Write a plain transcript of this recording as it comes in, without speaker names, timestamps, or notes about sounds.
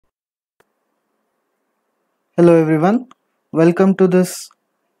Hello everyone, welcome to this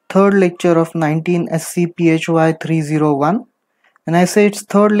third lecture of 19ScPHY301. When I say it's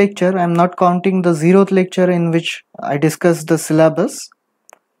third lecture, I'm not counting the 0th lecture in which I discussed the syllabus.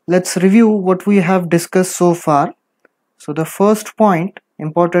 Let's review what we have discussed so far. So the first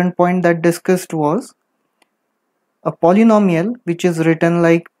important point that discussed was a polynomial which is written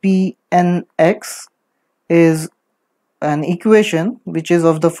like Pnx is an equation which is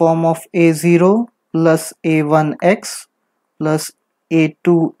of the form of a0 plus a1x plus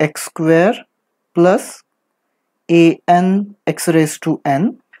a2x square plus an x raised to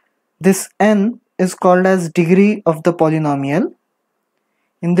n. This n is called as degree of the polynomial.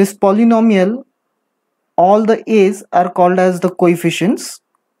 In this polynomial, all the a's are called as the coefficients,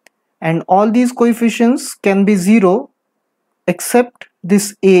 and all these coefficients can be 0 except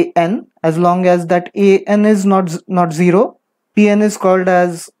this an. As long as that an is not 0, Pn is called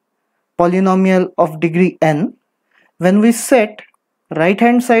as polynomial of degree n. When we set right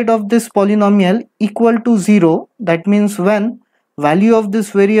hand side of this polynomial equal to 0, that means when value of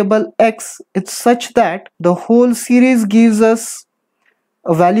this variable x is such that the whole series gives us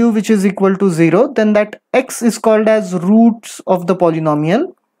a value which is equal to 0, then that x is called as roots of the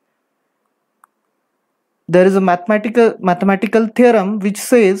polynomial. There is a mathematical theorem which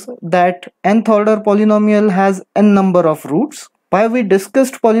says that nth order polynomial has n number of roots. Why we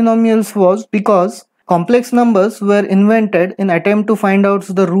discussed polynomials was because complex numbers were invented in attempt to find out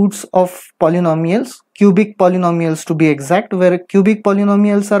the roots of polynomials, cubic polynomials to be exact, where cubic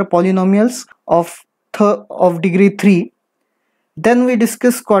polynomials are polynomials of degree 3. Then we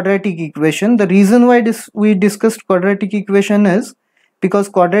discussed quadratic equation. The reason why we discussed quadratic equation is because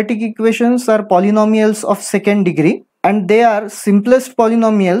quadratic equations are polynomials of second degree, and they are simplest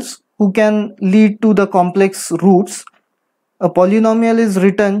polynomials who can lead to the complex roots. A polynomial is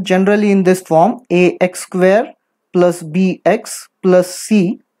written generally in this form: ax square plus bx plus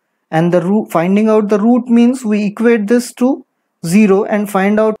c, and the root, finding out the root means we equate this to 0 and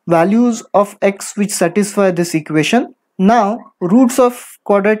find out values of x which satisfy this equation. Now roots of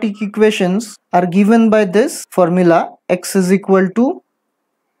quadratic equations are given by this formula: x is equal to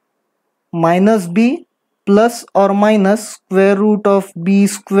minus b plus or minus square root of b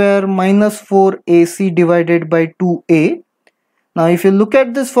square minus 4ac divided by 2a. Now if you look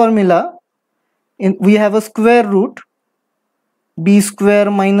at this formula, we have a square root b square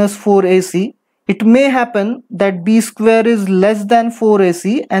minus 4ac. It may happen that b square is less than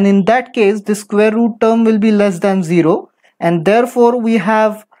 4ac, and in that case the square root term will be less than 0, and therefore we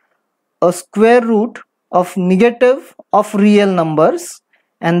have a square root of negative of real numbers.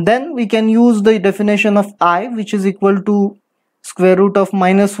 And then we can use the definition of I, which is equal to square root of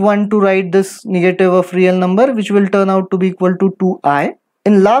minus 1, to write this negative of real number, which will turn out to be equal to 2i.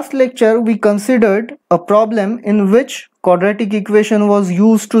 In last lecture, we considered a problem in which quadratic equation was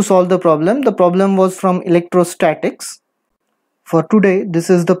used to solve the problem. The problem was from electrostatics. For today,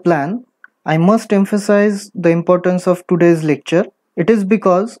 this is the plan. I must emphasize the importance of today's lecture. It is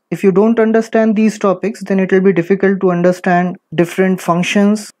because if you don't understand these topics, then it will be difficult to understand different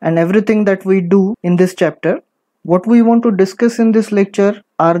functions and everything that we do in this chapter. What we want to discuss in this lecture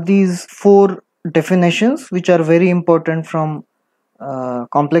are these 4 definitions which are very important from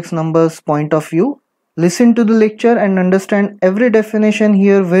complex numbers point of view. Listen to the lecture and understand every definition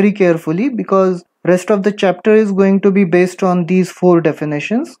here very carefully, because rest of the chapter is going to be based on these 4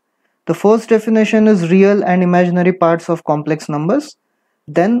 definitions. The first definition is real and imaginary parts of complex numbers.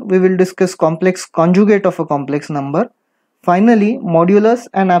 Then we will discuss complex conjugate of a complex number. Finally, modulus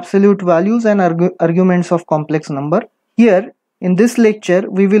and absolute values and arguments of complex number. Here in this lecture,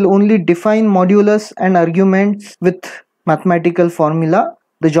 we will only define modulus and arguments with mathematical formula.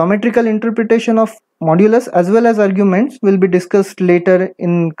 The geometrical interpretation of modulus as well as arguments will be discussed later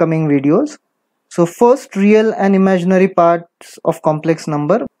in coming videos. So first, real and imaginary parts of complex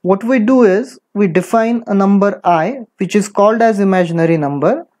number. What we do is we define a number I which is called as imaginary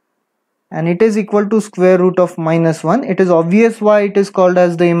number, and it is equal to square root of minus 1. It is obvious why it is called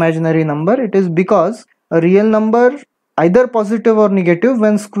as the imaginary number. It is because a real number, either positive or negative,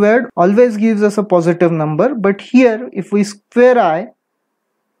 when squared always gives us a positive number, but here if we square I,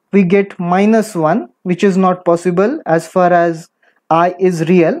 we get minus 1, which is not possible as far as I is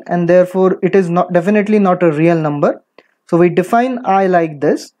real, and therefore it is definitely not a real number. So we define I like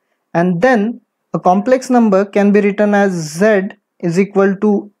this, and then a complex number can be written as z is equal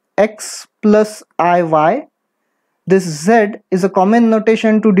to x plus iy. This z is a common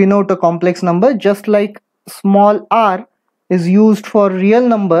notation to denote a complex number. Just like small r is used for real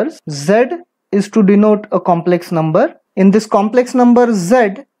numbers, z is to denote a complex number. In this complex number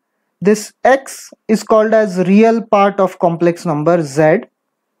z, This x is called as real part of complex number z,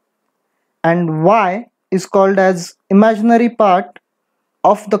 and y is called as imaginary part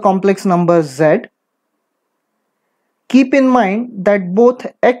of the complex number z. Keep in mind that both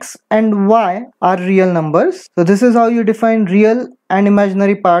x and y are real numbers. So this is how you define real and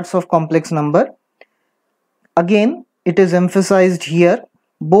imaginary parts of complex number. Again, it is emphasized here,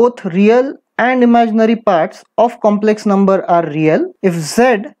 both real and imaginary parts of complex number are real. If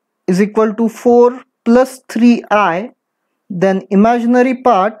z is equal to 4 plus 3i, then imaginary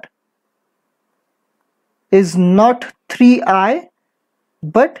part is not 3i,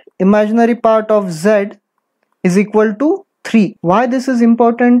 but imaginary part of z is equal to 3. Why this is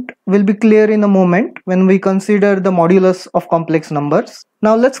important will be clear in a moment when we consider the modulus of complex numbers.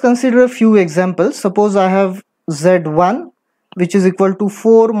 Now let's consider a few examples. Suppose I have z1 which is equal to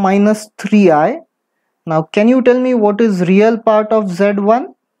 4 minus 3i. Now can you tell me what is real part of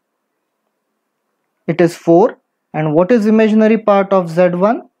z1? It is 4. And what is imaginary part of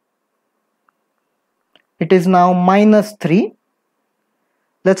z1? It is now minus 3.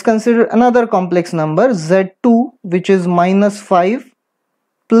 Let's consider another complex number z2 which is minus 5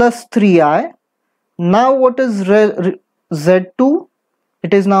 plus 3i. Now what is z2?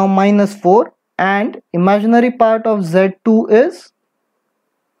 It is now minus 4, and imaginary part of z2 is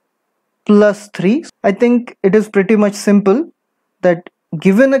plus 3. I think it is pretty much simple that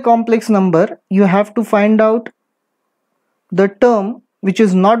given a complex number you have to find out the term which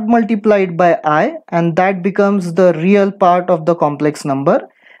is not multiplied by I, and that becomes the real part of the complex number,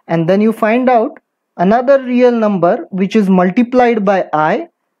 and then you find out another real number which is multiplied by I,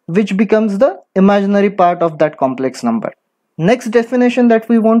 which becomes the imaginary part of that complex number. Next definition that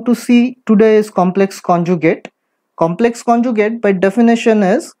we want to see today is complex conjugate. Complex conjugate by definition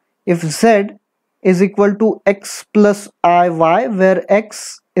is if z is equal to x plus iy, where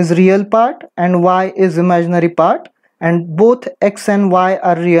x is real part and y is imaginary part, and both x and y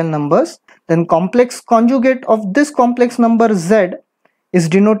are real numbers, then complex conjugate of this complex number z is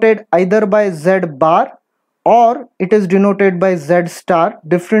denoted either by z bar or it is denoted by z star.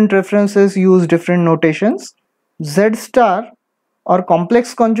 Different references use different notations. Z star or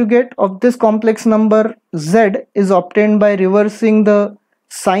complex conjugate of this complex number z is obtained by reversing the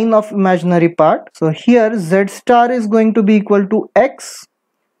sign of imaginary part. So here z star is going to be equal to x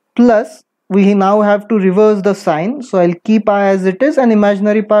plus, we now have to reverse the sign, so I'll keep I as it is, and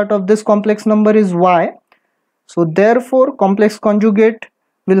imaginary part of this complex number is y. So therefore complex conjugate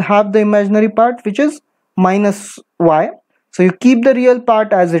will have the imaginary part which is minus y. So you keep the real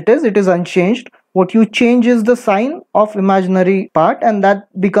part as it is unchanged. What you change is the sign of imaginary part, and that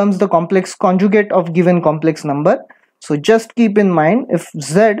becomes the complex conjugate of given complex number. So just keep in mind, if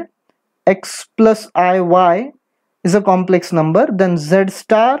z x plus iy is a complex number, then z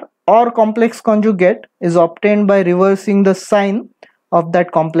star or complex conjugate is obtained by reversing the sign of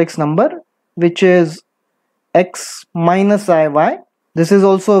that complex number, which is x minus iy. This is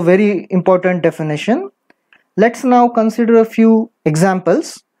also a very important definition. Let's now consider a few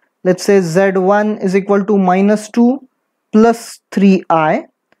examples. Let's say z1 is equal to minus 2 plus 3i.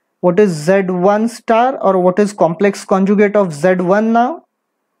 What is z1 star, or what is complex conjugate of z1 now?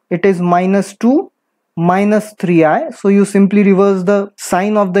 It is minus 2 minus 3i. So you simply reverse the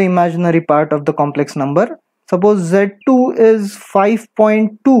sign of the imaginary part of the complex number. Suppose z2 is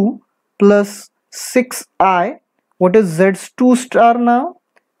 5.2 plus 6i. What is z2 star now?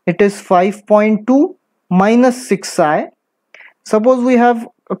 It is 5.2 minus 6i. Suppose we have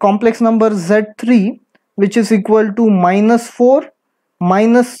a complex number z3 which is equal to minus 4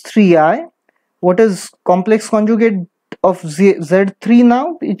 minus 3i. What is complex conjugate of z3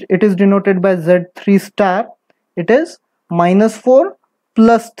 now? It is denoted by z3 star. It is minus 4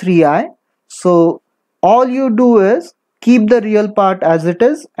 plus 3i. So all you do is keep the real part as it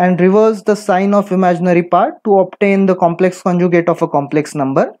is and reverse the sign of imaginary part to obtain the complex conjugate of a complex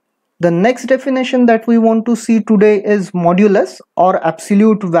number. The next definition that we want to see today is modulus, or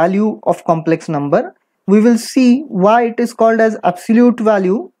absolute value of complex number. We will see why it is called as absolute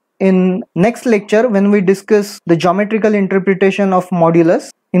value in next lecture when we discuss the geometrical interpretation of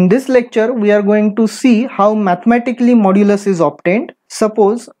modulus. In this lecture, we are going to see how mathematically modulus is obtained.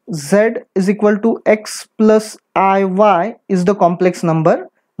 Suppose z is equal to x plus iy is the complex number,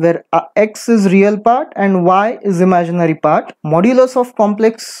 where x is real part and y is imaginary part. Modulus of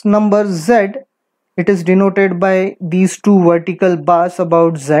complex number z, it is denoted by these two vertical bars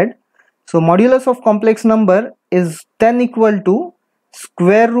about z. So modulus of complex number is then equal to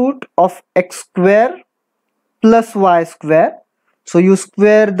square root of x square plus y square. So you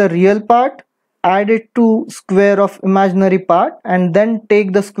square the real part add it to square of imaginary part and then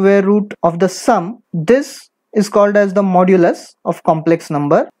take the square root of the sum. This is called as the modulus of complex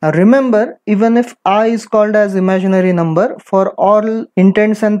number. Now remember, even if I is called as imaginary number, for all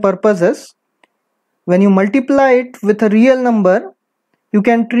intents and purposes, when you multiply it with a real number, you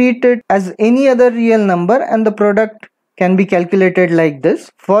can treat it as any other real number and the product can be calculated like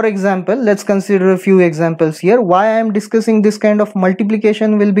this. For example, let's consider a few examples here. Why I am discussing this kind of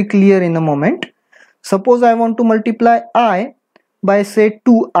multiplication will be clear in a moment. Suppose I want to multiply I by say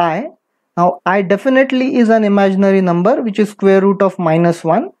 2i. Now I definitely is an imaginary number which is square root of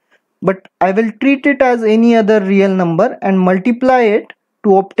 -1, but I will treat it as any other real number and multiply it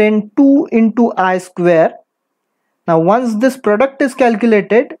to obtain 2 into I square. Now once this product is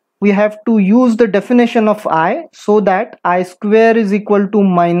calculated, we have to use the definition of I, so that I square is equal to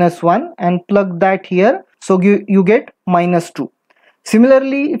 -1 and plug that here, so you get -2.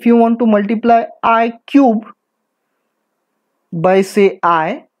 Similarly, if you want to multiply I cube by say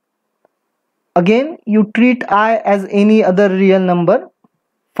I, again you treat I as any other real number,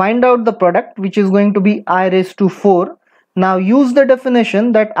 find out the product which is going to be I raised to 4. Now use the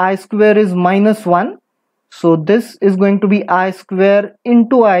definition that I square is -1, so this is going to be I square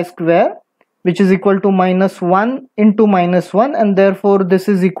into I square, which is equal to -1 into -1, and therefore this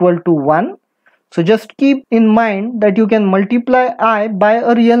is equal to 1. So just keep in mind that you can multiply I by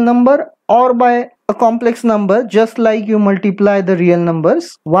a real number or by a complex number, just like you multiply the real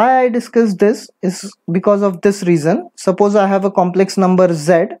numbers. Why I discuss this is because of this reason. Suppose I have a complex number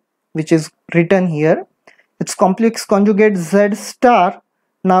z, which is written here. Its complex conjugate z star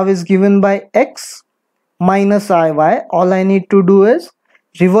now is given by x minus iy. All I need to do is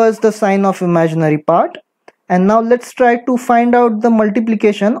reverse the sign of imaginary part. And now let's try to find out the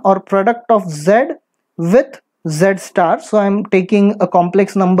multiplication or product of z with z star. So I'm taking a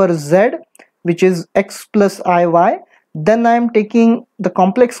complex number z, which is x plus iy. Then I'm taking the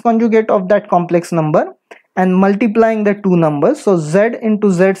complex conjugate of that complex number and multiplying the two numbers. So z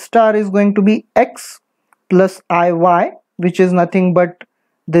into z star is going to be x plus iy, which is nothing but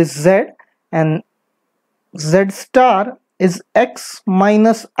this z, and z star is x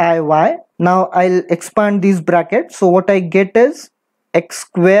minus iy. Now I'll expand these brackets. So what I get is x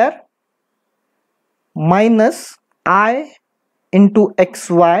square minus I into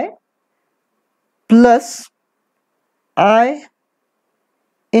xy plus I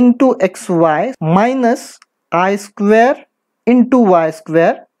into xy minus I square into y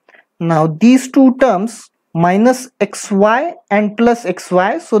square. Now these two terms, minus xy and plus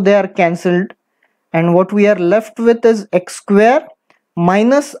xy, so they are cancelled, and what we are left with is x square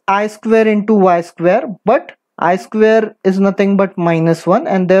minus I square into y square, but I square is nothing but -1,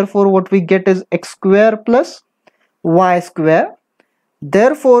 and therefore what we get is x square plus y square.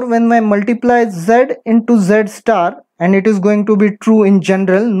 Therefore when I multiply z into z star, and it is going to be true in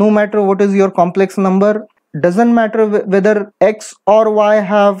general, no matter what is your complex number, doesn't matter whether x or y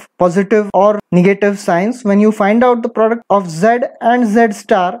have positive or negative signs, when you find out the product of z and z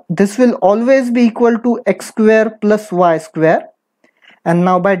star, this will always be equal to x square plus y square. And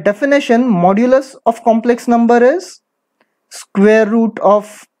now by definition, modulus of complex number is square root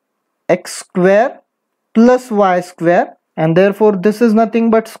of x square plus y square, and therefore this is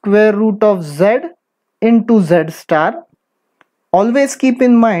nothing but square root of z into z star. Always keep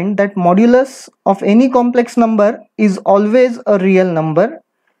in mind that modulus of any complex number is always a real number.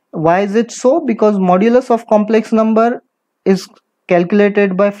 Why is it so? Because modulus of complex number is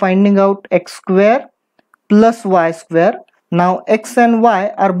calculated by finding out x square plus y square. Now x and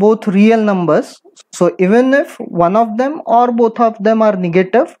y are both real numbers, so even if one of them or both of them are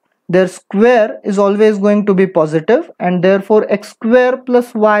negative, their square is always going to be positive, and therefore x square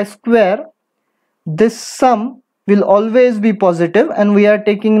plus y square, this sum will always be positive, and we are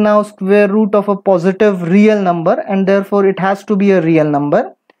taking now square root of a positive real number, and therefore it has to be a real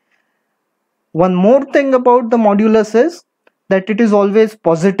number. One more thing about the modulus is that it is always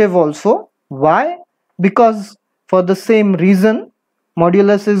positive also. Why? Because for the same reason,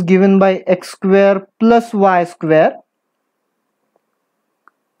 modulus is given by x square plus y square,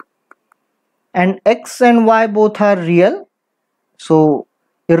 and x and y both are real. So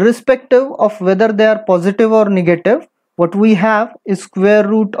irrespective of whether they are positive or negative, what we have is square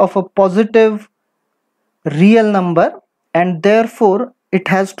root of a positive real number, and therefore it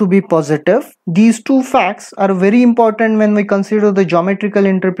has to be positive. These two facts are very important when we consider the geometrical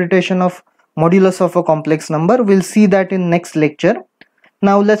interpretation of modulus of a complex number. We'll see that in next lecture.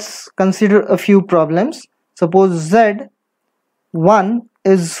 Now let's consider a few problems. Suppose z1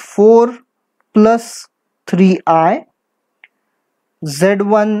 is 4 plus 3i,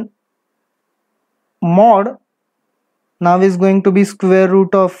 z1 mod now is going to be square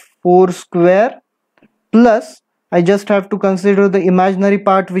root of 4 square plus, I just have to consider the imaginary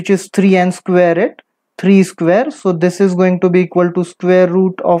part, which is 3, and square it, 3 square. So this is going to be equal to square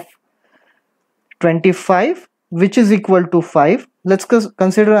root of 25, which is equal to 5. Let's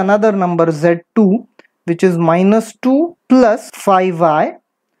consider another number z2, which is minus 2 plus 5i.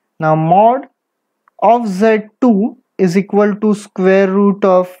 Now mod of z2 is equal to square root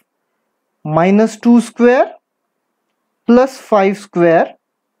of minus 2 square plus 5 square,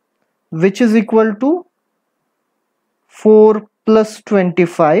 which is equal to 4 plus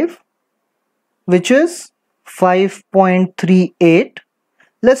 25, which is 5.38.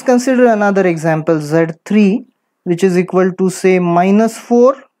 Let's consider another example, z3, which is equal to, say, minus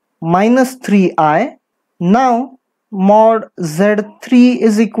 4 minus 3i. Now mod z3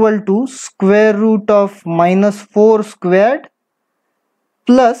 is equal to square root of minus 4 squared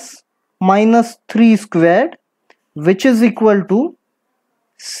plus minus 3 squared, which is equal to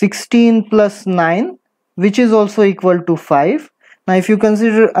 16 plus 9, which is also equal to 5. Now if you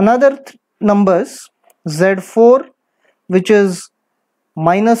consider another numbers, z4, which is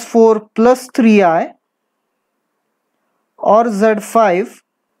minus 4 plus 3i, or z5,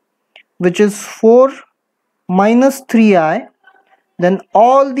 which is 4 minus 3i, then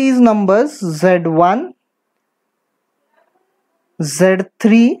all these numbers, z1,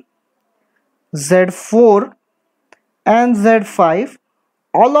 z3, z4 and z5,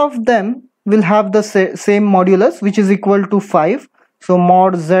 all of them will have the same modulus, which is equal to 5. So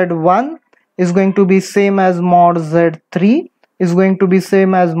mod z1 is going to be same as mod z3, is going to be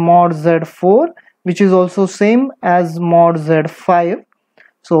same as mod z4, which is also same as mod z5.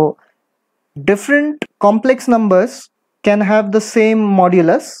 So different complex numbers can have the same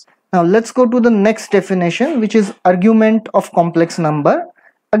modulus. Now let's go to the next definition, which is argument of complex number.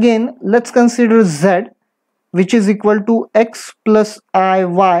 Again, let's consider z, which is equal to x plus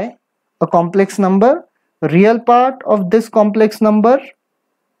iy, a complex number. Real part of this complex number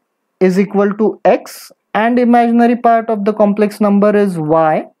is equal to x and imaginary part of the complex number is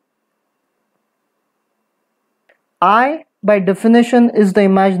y. I by definition is the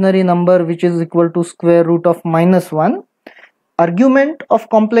imaginary number, which is equal to square root of minus 1. Argument of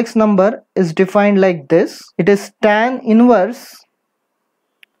complex number is defined like this. It is tan inverse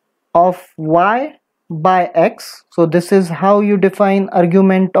of y by x. So this is how you define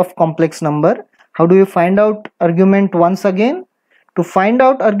argument of complex number. How do you find out argument? Once again, to find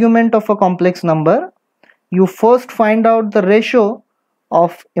out argument of a complex number, you first find out the ratio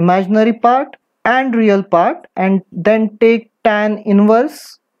of imaginary part and real part, and then take tan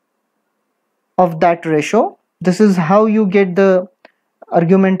inverse of that ratio. This is how you get the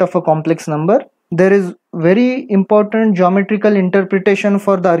argument of a complex number. There is very important geometrical interpretation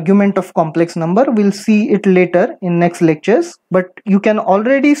for the argument of complex number. We'll see it later in next lectures, but you can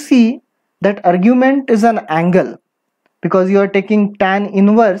already see that argument is an angle, because you are taking tan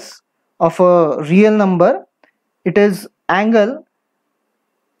inverse of a real number. It is angle,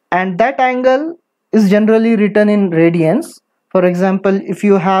 and that angle is generally written in radians. For example, if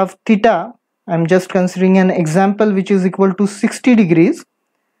you have theta, I'm just considering an example which is equal to 60 degrees,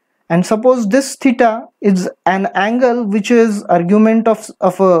 and suppose this theta is an angle which is argument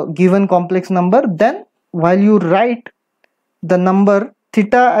of a given complex number, then while you write the number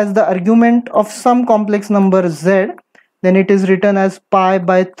theta as the argument of some complex number z, then it is written as pi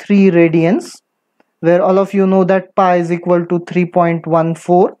by 3 radians, where all of you know that pi is equal to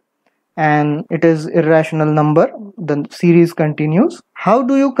 3.14 and it is irrational number. The series continues. How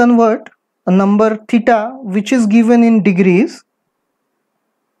do you convert a number theta which is given in degrees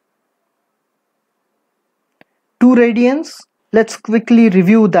to radians? Let's quickly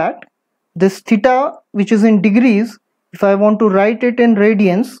review that. This theta which is in degrees, if I want to write it in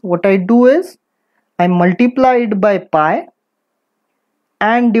radians, what I do is I multiply it by pi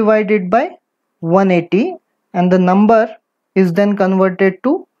and divide it by 180, and the number is then converted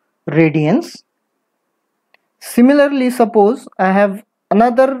to radians. Similarly, suppose I have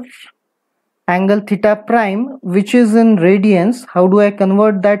another angle theta prime which is in radians. How do I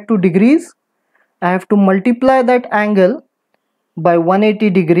convert that to degrees? I have to multiply that angle by 180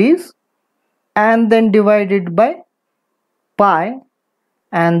 degrees and then divide it by pi,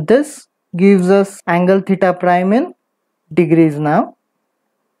 and this gives us angle theta prime in degrees. Now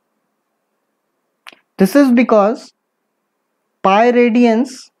this is because pi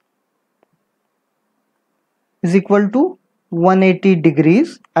radians is equal to 180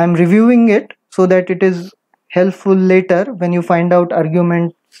 degrees. I am reviewing it so that it is helpful later when you find out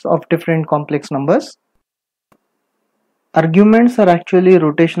arguments of different complex numbers. arguments are actually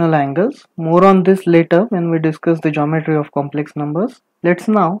rotational angles. More on this later when we discuss the geometry of complex numbers. Let's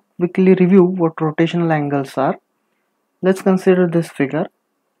now quickly review what rotational angles are. Let's consider this figure.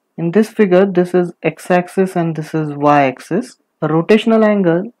 In this figure, this is x-axis and this is y-axis. A rotational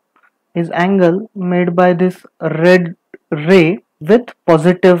angle is angle made by this red ray with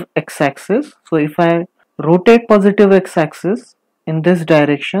positive x-axis. So if I rotate positive x-axis in this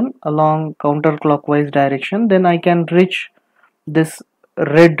direction along counterclockwise direction, then I can reach this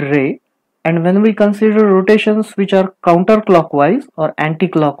red ray. And when we consider rotations which are counterclockwise or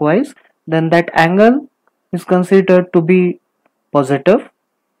anti-clockwise, then that angle is considered to be positive.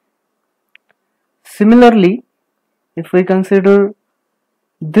 Similarly, if we consider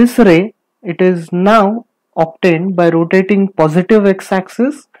this ray, it is now obtained by rotating positive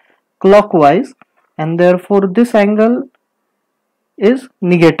x-axis clockwise, and therefore this angle is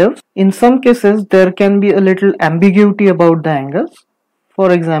negative. In some cases there can be a little ambiguity about the angles.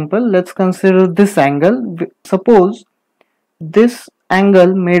 For example, let's consider this angle. Suppose this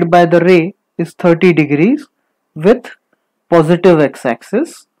angle made by the ray is 30 degrees with positive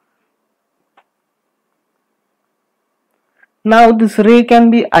x-axis. Now this ray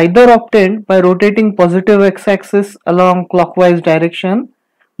can be either obtained by rotating positive x-axis along clockwise direction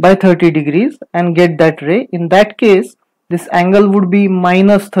by 30 degrees and get that ray. In that case, this angle would be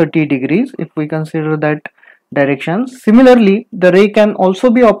minus 30 degrees if we consider that direction. Similarly, the ray can also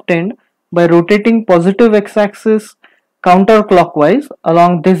be obtained by rotating positive x-axis counterclockwise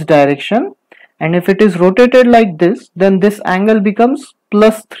along this direction, and if it is rotated like this, then this angle becomes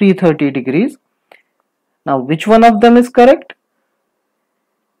plus 330 degrees. Now, which one of them is correct?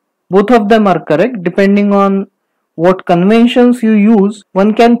 Both of them are correct depending on what conventions you use.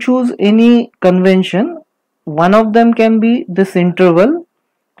 One can choose any convention. One of them can be this interval,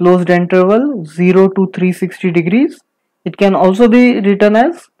 closed interval 0 to 360 degrees. It can also be written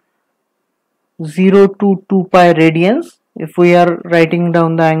as 0 to 2 pi radians if we are writing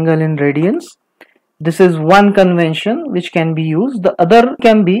down the angle in radians. This is one convention which can be used. The other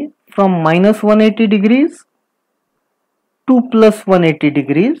can be from minus 180 degrees to plus 180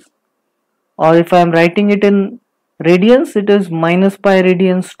 degrees, or if I am writing it in radians, it is minus pi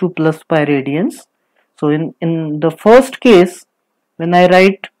radians to plus pi radians. So in the first case, when I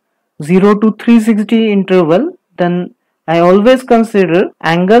write 0 to 360 interval, then I always consider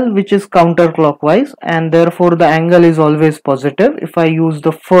angle which is counterclockwise, and therefore the angle is always positive if I use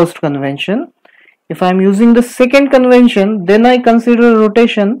the first convention. If I am using the second convention, then I consider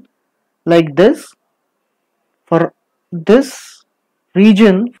rotation like this. For this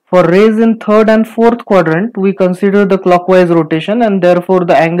region, for rays in third and fourth quadrant, we consider the clockwise rotation and therefore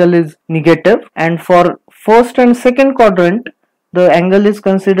the angle is negative, and for first and second quadrant the angle is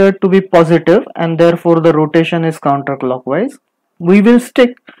considered to be positive and therefore the rotation is counterclockwise. We will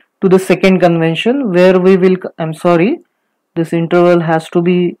stick to the second convention where we will, this interval has to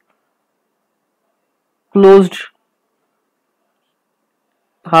be closed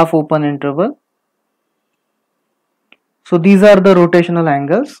half open interval. So these are the rotational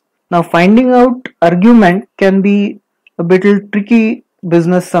angles. Now finding out argument can be a bit tricky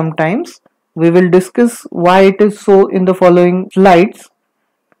business sometimes. We will discuss why it is so in the following slides.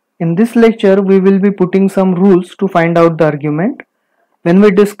 In this lecture we will be putting some rules to find out the argument. When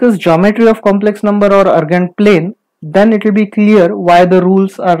we discuss geometry of complex number or Argand plane, then it will be clear why the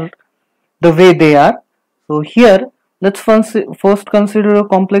rules are the way they are. So here let's first consider a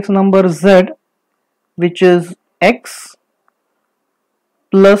complex number z, which is x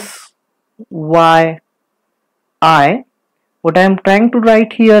plus y I. What I am trying to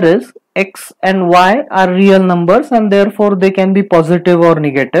write here is x and y are real numbers and therefore they can be positive or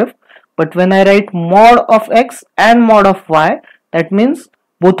negative. But when I write mod of x and mod of y, that means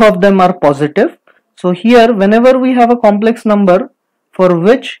both of them are positive. So here whenever we have a complex number for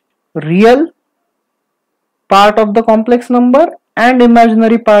which real part of the complex number and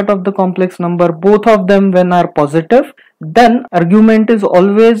imaginary part of the complex number, both of them when are positive, then argument is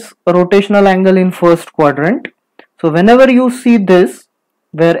always a rotational angle in first quadrant. So whenever you see this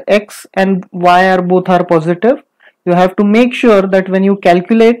where x and y are both are positive, you have to make sure that when you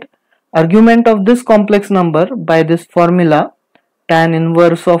calculate argument of this complex number by this formula tan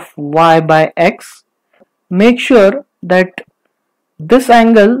inverse of y by x, make sure that this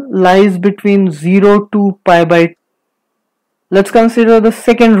angle lies between 0 to pi by 2. Let's consider the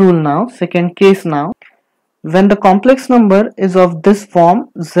second rule now, second case now. When the complex number is of this form,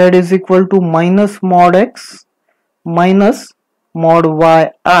 z is equal to minus mod x minus mod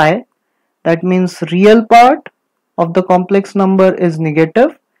yi, that means real part of the complex number is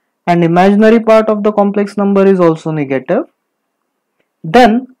negative and imaginary part of the complex number is also negative,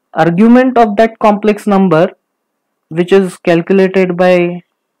 then argument of that complex number, which is calculated by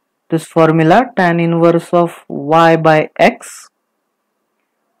this formula tan inverse of y by x,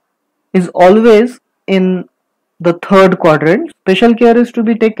 is always in the third quadrant. Special care is to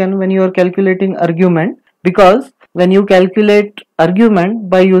be taken when you are calculating argument, because when you calculate argument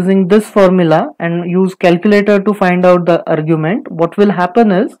by using this formula and use calculator to find out the argument, what will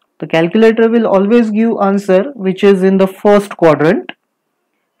happen is the calculator will always give answer which is in the first quadrant.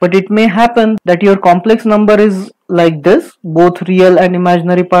 But it may happen that your complex number is like this, both real and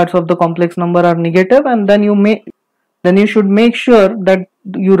imaginary parts of the complex number are negative, and then you should make sure that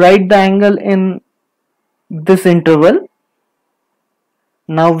you write the angle in this interval.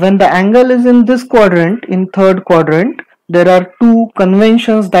 Now when the angle is in this quadrant, in third quadrant, there are two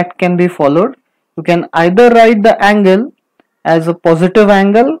conventions that can be followed. You can either write the angle as a positive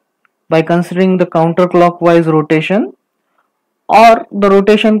angle by considering the counterclockwise rotation, or the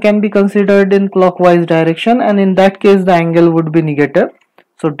rotation can be considered in clockwise direction, and in that case the angle would be negative.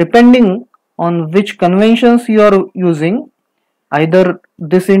 So depending on which conventions you are using, either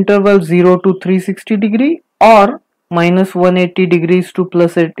this interval 0 to 360 degree or minus 180 degrees to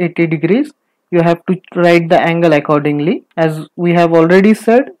plus 80 degrees, you have to write the angle accordingly. As we have already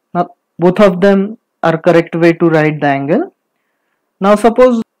said, both of them are correct way to write the angle. Now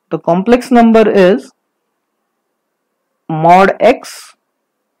suppose the complex number is mod x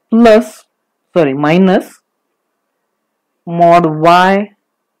minus mod y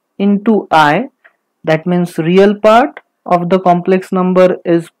into I. That means real part of the complex number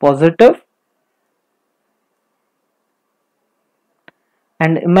is positive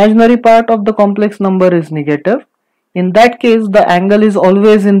and imaginary part of the complex number is negative. In that case the angle is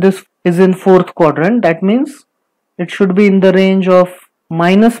always in fourth quadrant. That means it should be in the range of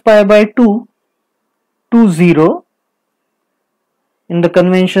minus pi by 2 to 0 in the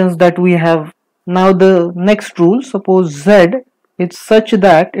conventions that we have. Now the next rule, suppose z is such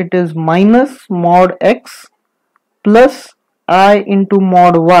that it is minus mod x plus I into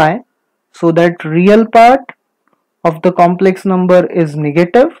mod y, so that real part of the complex number is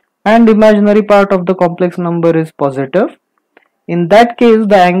negative and imaginary part of the complex number is positive. In that case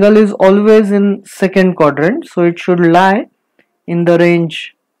the angle is always in second quadrant, so it should lie in the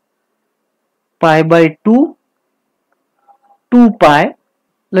range pi by 2 to pi.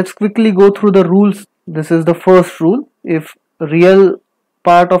 Let's quickly go through the rules. This is the first rule. If real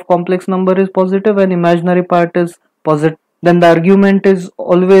part of complex number is positive and imaginary part is positive, then the argument is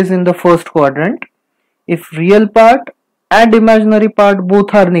always in the first quadrant. If real part and imaginary part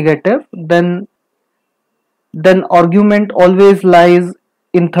both are negative, then argument always lies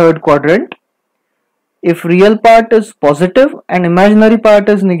in third quadrant. If real part is positive and imaginary part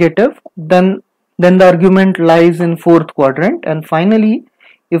is negative, then the argument lies in fourth quadrant. And finally,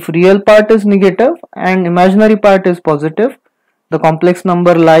 if real part is negative and imaginary part is positive, the complex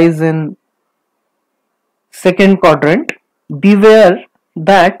number lies in second quadrant. Beware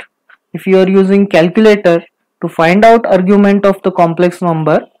that if you are using calculator to find out argument of the complex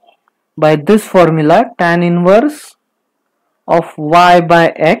number by this formula tan inverse of y by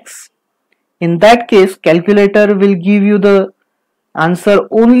x, in that case calculator will give you the answer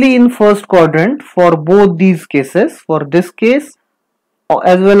only in first quadrant for both these cases. For this case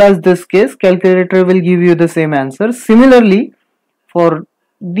as well as this case, calculator will give you the same answer. Similarly, for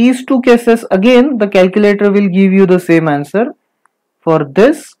these two cases again the calculator will give you the same answer. For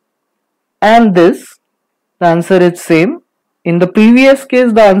this and this, the answer is same. In the previous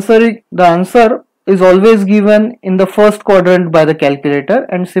case the answer is always given in the first quadrant by the calculator,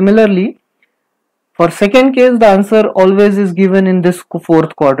 and similarly for second case the answer always is given in this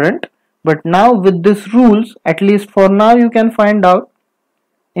fourth quadrant. But now with these rules, at least for now, you can find out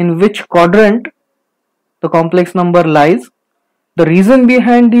in which quadrant the complex number lies. The reason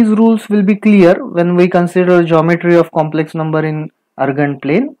behind these rules will be clear when we consider geometry of complex number in Argand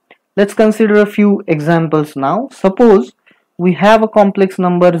plane. Let's consider a few examples now. Suppose we have a complex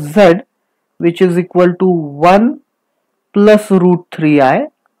number z which is equal to 1 plus root 3i,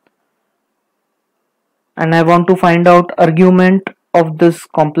 and I want to find out argument of this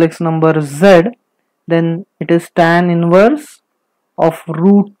complex number z. Then it is tan inverse of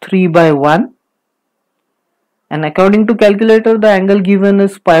root 3 by 1, and according to calculator the angle given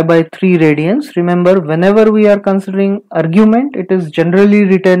is pi by 3 radians. Remember, whenever we are considering argument, it is generally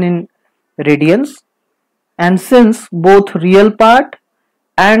written in radians, and since both real part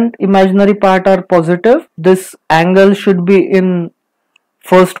and imaginary part are positive, this angle should be in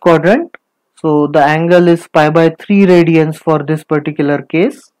first quadrant. So the angle is pi by 3 radians for this particular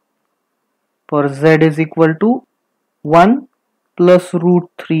case. for z is equal to 1 plus root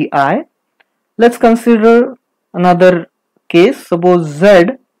 3I. Let's consider another case. Suppose z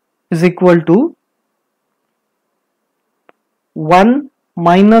is equal to 1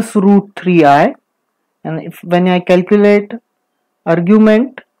 minus root 3I, and when I calculate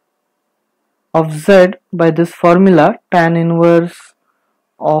argument of z by this formula, tan inverse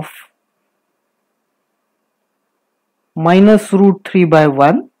of minus root 3 by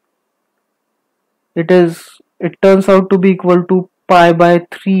 1, it turns out to be equal to pi by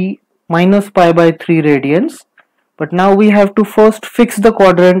 3 minus pi by 3 radians. But now we have to first fix the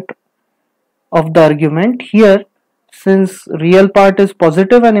quadrant of the argument. Here, since real part is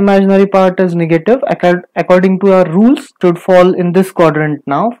positive and imaginary part is negative, according to our rules, should fall in this quadrant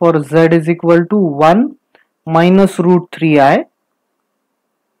now. For z is equal to 1 minus root 3I.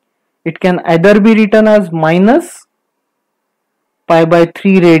 It can either be written as minus pi by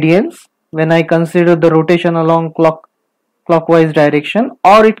 3 radians when I consider the rotation along clockwise direction,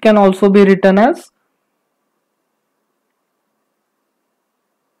 or it can also be written as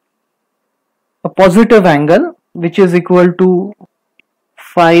a positive angle, which is equal to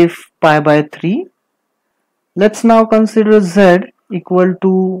 5 pi by 3. Let's now consider z equal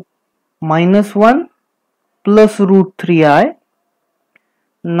to minus 1 plus root 3I.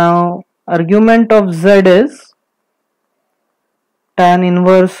 Now argument of z is tan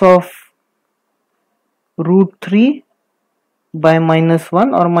inverse of root 3 by minus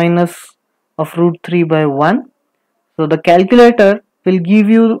 1, or minus of root 3 by 1. So the calculator will give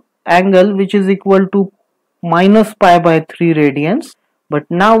you angle which is equal to minus pi by 3 radians. But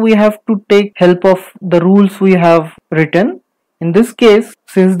now we have to take help of the rules we have written. In this case,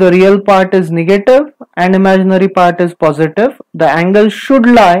 since the real part is negative and imaginary part is positive, the angle should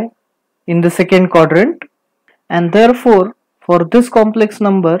lie in the second quadrant, and therefore for this complex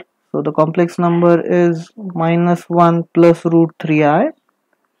number, so the complex number is minus 1 plus root 3I,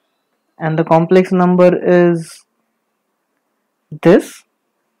 and the complex number is this,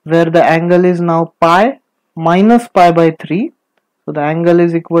 where the angle is now pi minus pi by 3. So the angle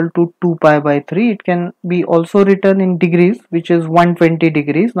is equal to 2 pi by 3. It can be also written in degrees, which is 120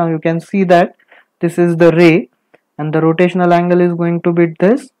 degrees. Now you can see that this is the ray and the rotational angle is going to be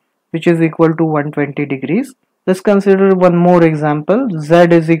this, which is equal to 120 degrees. Let's consider one more example. Z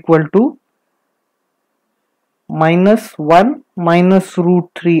is equal to minus 1 minus root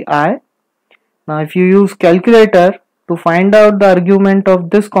 3I. Now if you use calculator to find out the argument of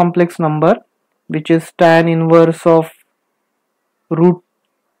this complex number, which is tan inverse of root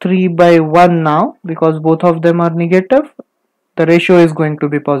 3 by 1, now because both of them are negative, the ratio is going to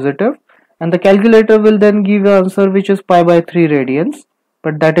be positive, and the calculator will then give an answer which is pi by 3 radians.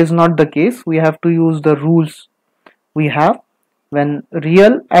 But that is not the case. We have to use the rules we have. When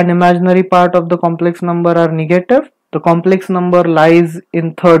real and imaginary part of the complex number are negative, the complex number lies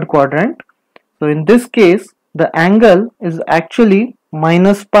in third quadrant. So in this case, the angle is actually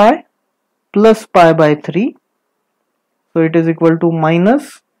minus pi plus pi by 3. So it is equal to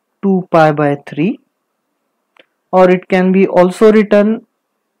minus 2 pi by 3, or it can be also written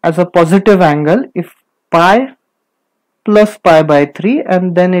as a positive angle if pi plus pi by 3,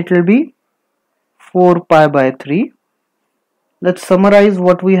 and then it will be 4 pi by 3. Let's summarize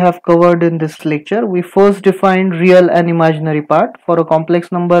what we have covered in this lecture. We first defined real and imaginary part. For a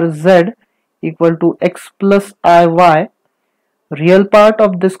complex number z equal to x plus iy, real part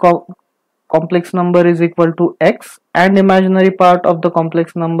of this complex number is equal to x and imaginary part of the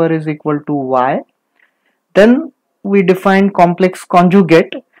complex number is equal to y. Then we defined complex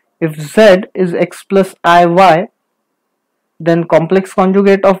conjugate. If z is x plus iy, then complex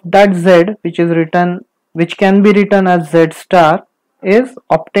conjugate of that z, which can be written as z star, is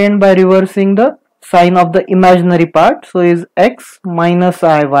obtained by reversing the sign of the imaginary part, so is x minus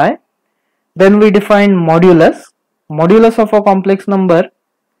iy. Then we define modulus. Modulus of a complex number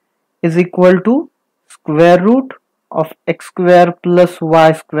is equal to square root of x square plus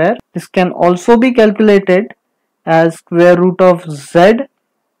y square. This can also be calculated as square root of z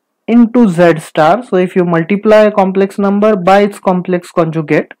into z star. So if you multiply a complex number by its complex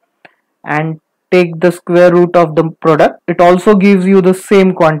conjugate and take the square root of the product, it also gives you the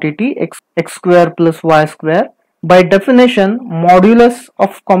same quantity, x square plus y square. By definition, modulus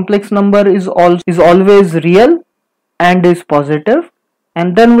of complex number is always real and is positive.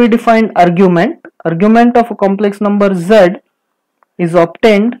 And then we define argument. Argument of a complex number z is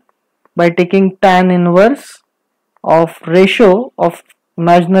obtained by taking tan inverse of ratio of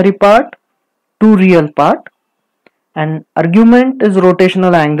imaginary part to real part. And argument is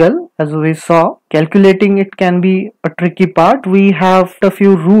rotational angle. As we saw, calculating it can be a tricky part. We have a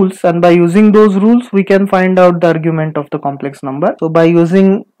few rules, and by using those rules we can find out the argument of the complex number. So by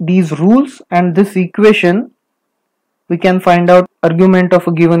using these rules and this equation, we can find out argument of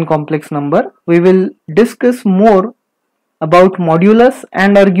a given complex number. We will discuss more about modulus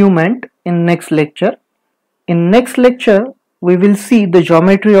and argument in next lecture. In next lecture, we will see the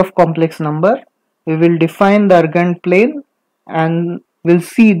geometry of complex number. We will define the Argand plane and we'll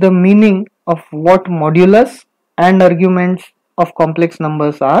see the meaning of what modulus and arguments of complex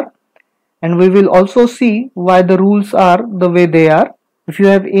numbers are. And we will also see why the rules are the way they are. If you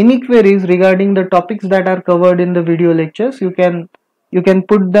have any queries regarding the topics that are covered in the video lectures, you can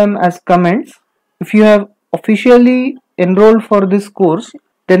put them as comments. If you have officially enrolled for this course,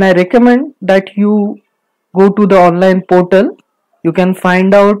 then I recommend that you go to the online portal. You can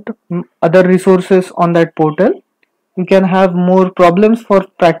find out other resources on that portal. You can have more problems for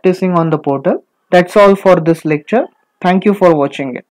practicing on the portal. That's all for this lecture. Thank you for watching it.